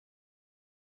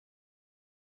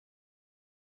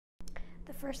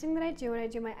The first thing that I do when I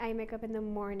do my eye makeup in the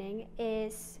morning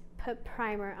is put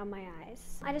primer on my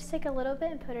eyes. I just take a little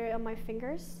bit and put it on my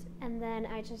fingers, and then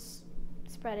I just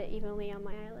spread it evenly on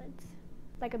my eyelids.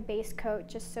 Like a base coat,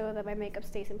 just so that my makeup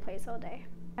stays in place all day.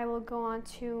 I will go on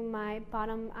to my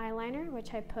bottom eyeliner,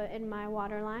 which I put in my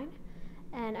waterline,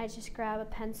 and I just grab a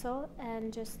pencil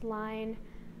and just line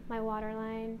my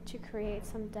waterline to create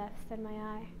some depth in my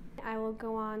eye. I will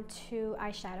go on to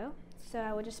eyeshadow. So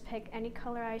I will just pick any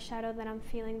color eyeshadow that I'm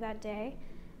feeling that day,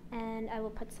 and I will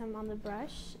put some on the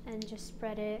brush and just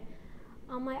spread it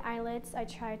on my eyelids. I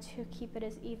try to keep it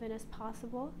as even as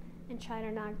possible and try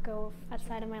to not go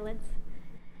outside of my lids.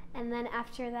 And then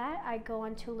after that, I go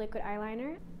on to liquid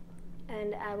eyeliner,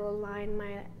 and I will line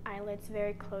my eyelids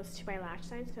very close to my lash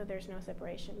line so there's no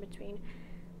separation between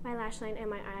my lash line and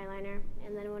my eyeliner.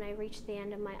 And then when I reach the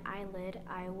end of my eyelid,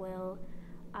 I will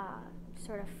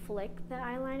sort of flick the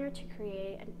eyeliner to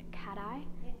create a cat eye.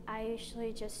 I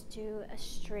usually just do a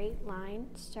straight line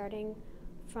starting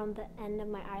from the end of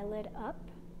my eyelid up,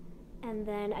 and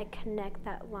then I connect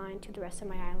that line to the rest of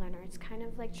my eyeliner. It's kind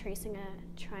of like tracing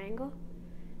a triangle,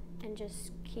 and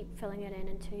just keep filling it in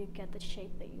until you get the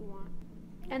shape that you want.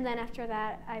 And then after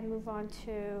that, I move on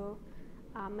to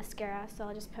mascara, so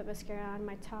I'll just put mascara on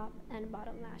my top and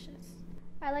bottom lashes.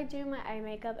 I like doing my eye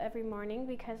makeup every morning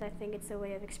because I think it's a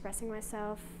way of expressing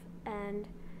myself, and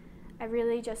I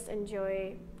really just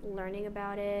enjoy learning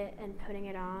about it and putting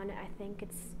it on. I think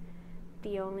it's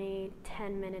the only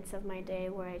 10 minutes of my day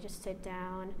where I just sit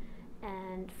down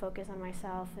and focus on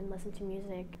myself and listen to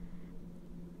music.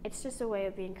 It's just a way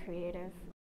of being creative.